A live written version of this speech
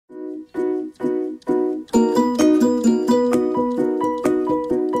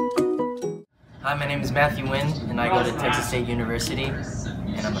is Matthew Nguyen, and I go to Texas State University,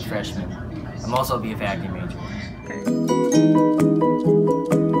 and I'm a freshman. I'm also a BFA acting major. Okay.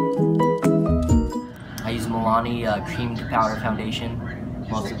 I use Milani cream to powder foundation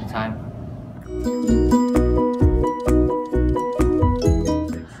most of the time.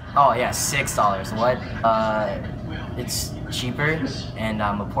 Oh yeah, $6. What? It's cheaper, and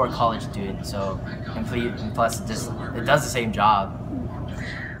I'm a poor college student, so and plus it does the same job.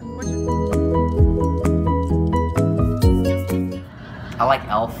 I like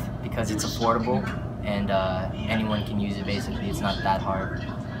ELF because it's affordable and anyone can use it basically. It's not that hard.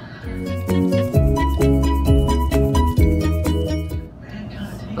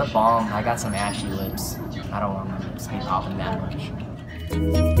 Lip balm, I got some ashy lips. I don't want my lips to be popping that much.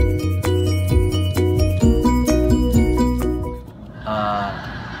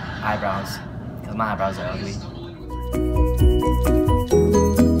 Eyebrows, because my eyebrows are ugly.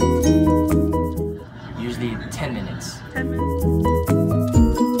 Usually 10 minutes. 10 minutes?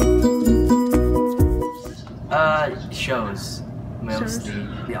 Shows, mostly.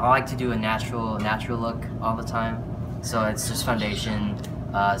 I like to do a natural look all the time. So it's just foundation,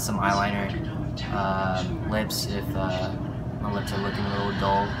 some eyeliner, lips if my lips are looking a little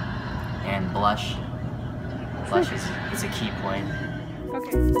dull, and blush. Blush is a key point.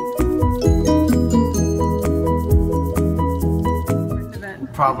 Okay.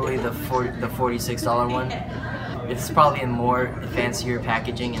 Probably the $46 one. It's probably in more fancier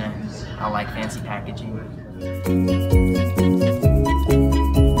packaging, and I like fancy packaging.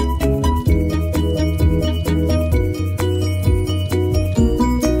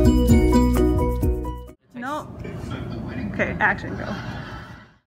 No. Okay, action, go.